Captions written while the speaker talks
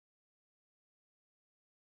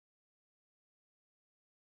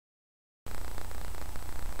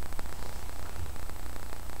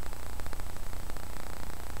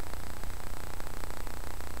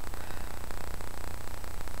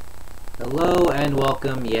Hello and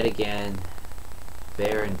welcome yet again,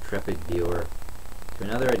 fair and intrepid viewer, to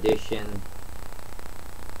another edition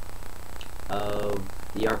of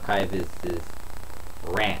the Archivist's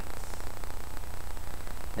Rants.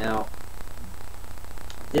 Now,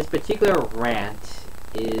 this particular rant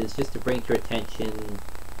is just to bring to your attention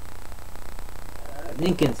an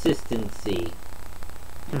inconsistency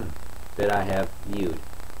that I have viewed.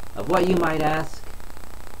 Of what, you might ask?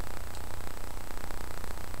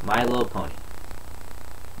 My Little Pony.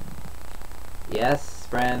 Yes,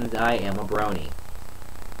 friends, I am a brony.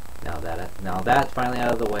 Now that's finally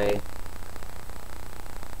out of the way,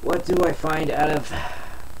 what do I find out of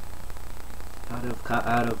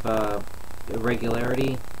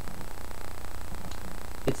irregularity?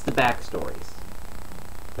 It's the backstories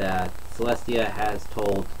that Celestia has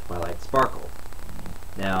told Twilight Sparkle.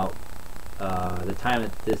 Now, the time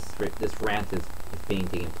that this rant is being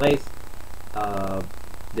taken place,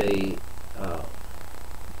 the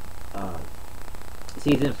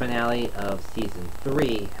season finale of season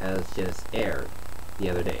 3 has just aired the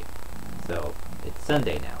other day, so it's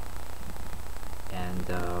Sunday now. And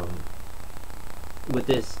with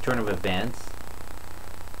this turn of events,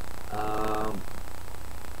 I'd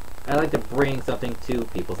like to bring something to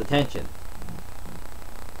people's attention.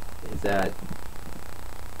 Is that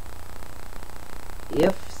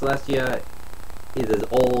if Celestia is as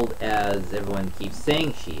old as everyone keeps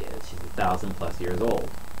saying she is, she's 1,000+ years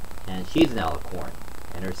old, and she's an Alicorn,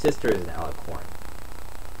 and her sister is an Alicorn,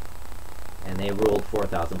 and they ruled for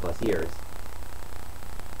 1,000+ years,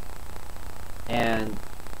 and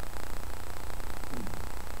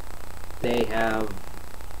they have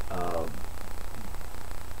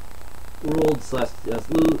ruled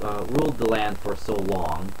the land for so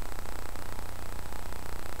long.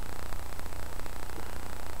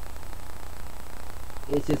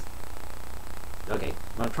 It's just, okay,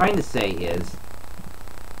 what I'm trying to say is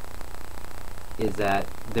that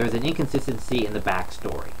there's an inconsistency in the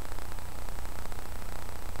backstory.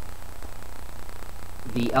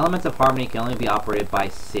 The elements of harmony can only be operated by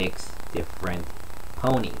 6 different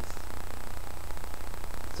ponies.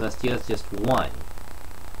 Celestia is just one.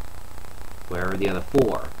 Where are the other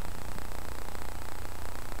 4?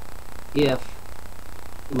 If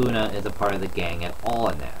Luna is a part of the gang at all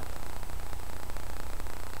in that.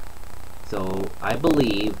 So I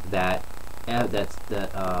believe that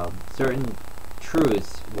certain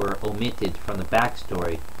truths were omitted from the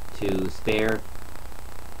backstory to spare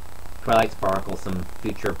Twilight Sparkle some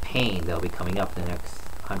future pain that'll be coming up in the next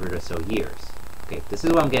 100 or so years. Okay, this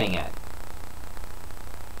is what I'm getting at.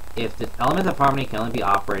 If the element of harmony can only be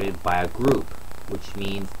operated by a group, which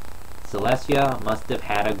means Celestia must have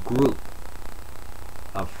had a group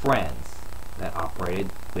of friends that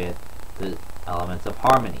operated with the elements of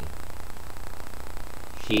harmony.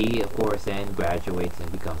 She, of course, then graduates and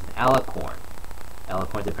becomes an Alicorn.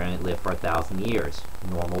 Alicorns apparently live for 1,000 years.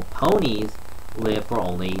 Normal ponies live for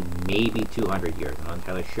only maybe 200 years. I'm not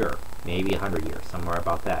entirely sure. Maybe 100 years, somewhere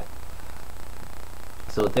about that.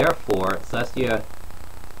 So therefore, Celestia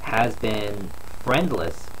has been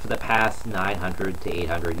friendless for the past 900 to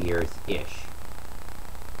 800 years-ish.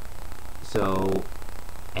 So,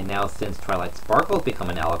 and now since Twilight Sparkle's become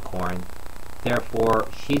an Alicorn, therefore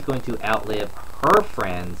she's going to outlive her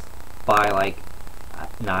friends by like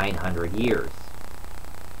 900 years,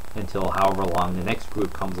 until however long the next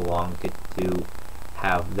group comes along to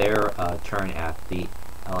have their turn at the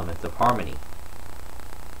elements of harmony.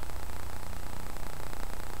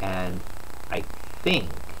 And I think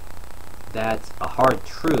that's a hard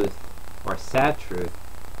truth, or a sad truth,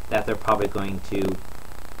 that they're probably going to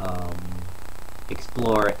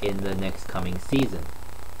explore in the next coming season.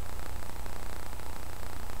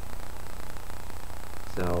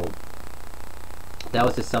 So that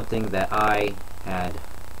was just something that I had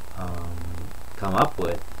come up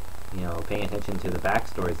with, you know, paying attention to the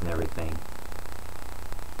backstories and everything,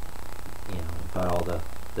 you know, about all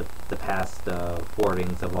the past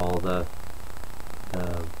forwardings of all the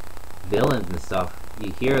villains and stuff.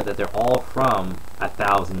 You hear that they're all from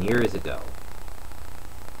 1,000 years ago,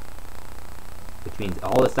 which means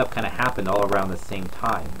all this stuff kind of happened all around the same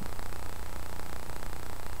time.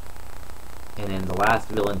 And then the last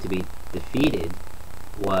villain to be defeated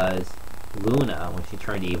was Luna, when she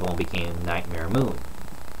turned evil and became Nightmare Moon.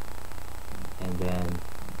 And then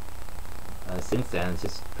since then, it's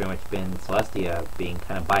just pretty much been Celestia being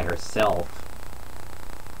kind of by herself,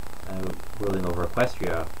 ruling over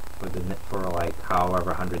Equestria for like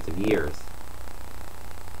however hundreds of years,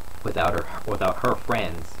 without her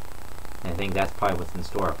friends. And I think that's probably what's in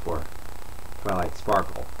store for Twilight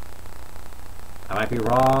Sparkle. I might be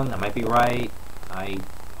wrong, I might be right. I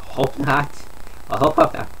Hope not. I hope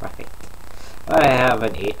I'm not right. But I have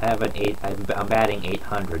an 8. I have an 8. I'm batting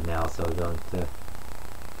 800 now, so don't.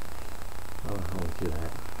 I won't do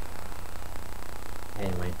that.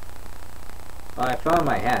 Anyway, well, I found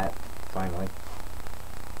my hat finally.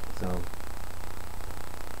 So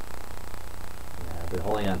yeah, I've been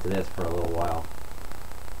holding on to this for a little while.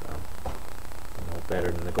 So I know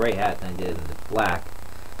better than the gray hat than I did in the black.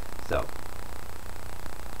 So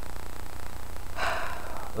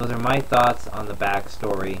those are my thoughts on the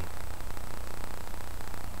backstory.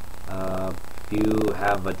 If you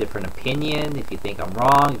have a different opinion, if you think I'm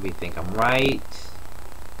wrong, if you think I'm right,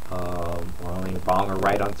 or only wrong or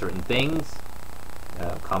right on certain things,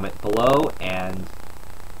 comment below, and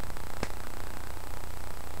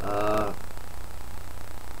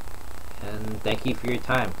thank you for your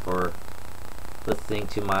time for listening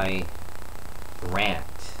to my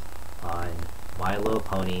rant on My Little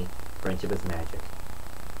Pony Friendship is Magic.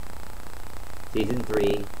 Season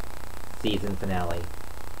 3, season finale.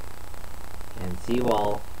 And see you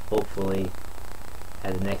all, hopefully,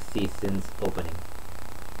 at the next season's opening.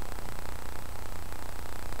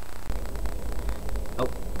 Oh,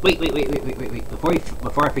 wait,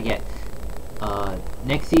 before I forget.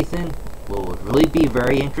 Next season will really be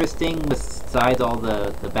very interesting, besides all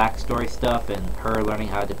the backstory stuff and her learning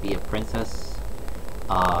how to be a princess.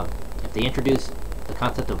 If they introduce the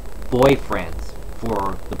concept of boyfriends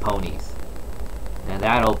for the ponies, then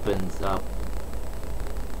that opens up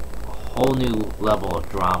whole new level of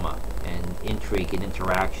drama and intrigue and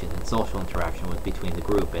interaction and social interaction between the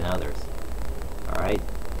group and others. Alright?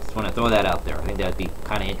 Just want to throw that out there. I think that would be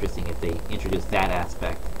kind of interesting if they introduce that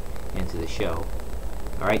aspect into the show.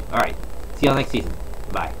 Alright? Alright. See y'all next season.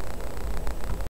 Bye.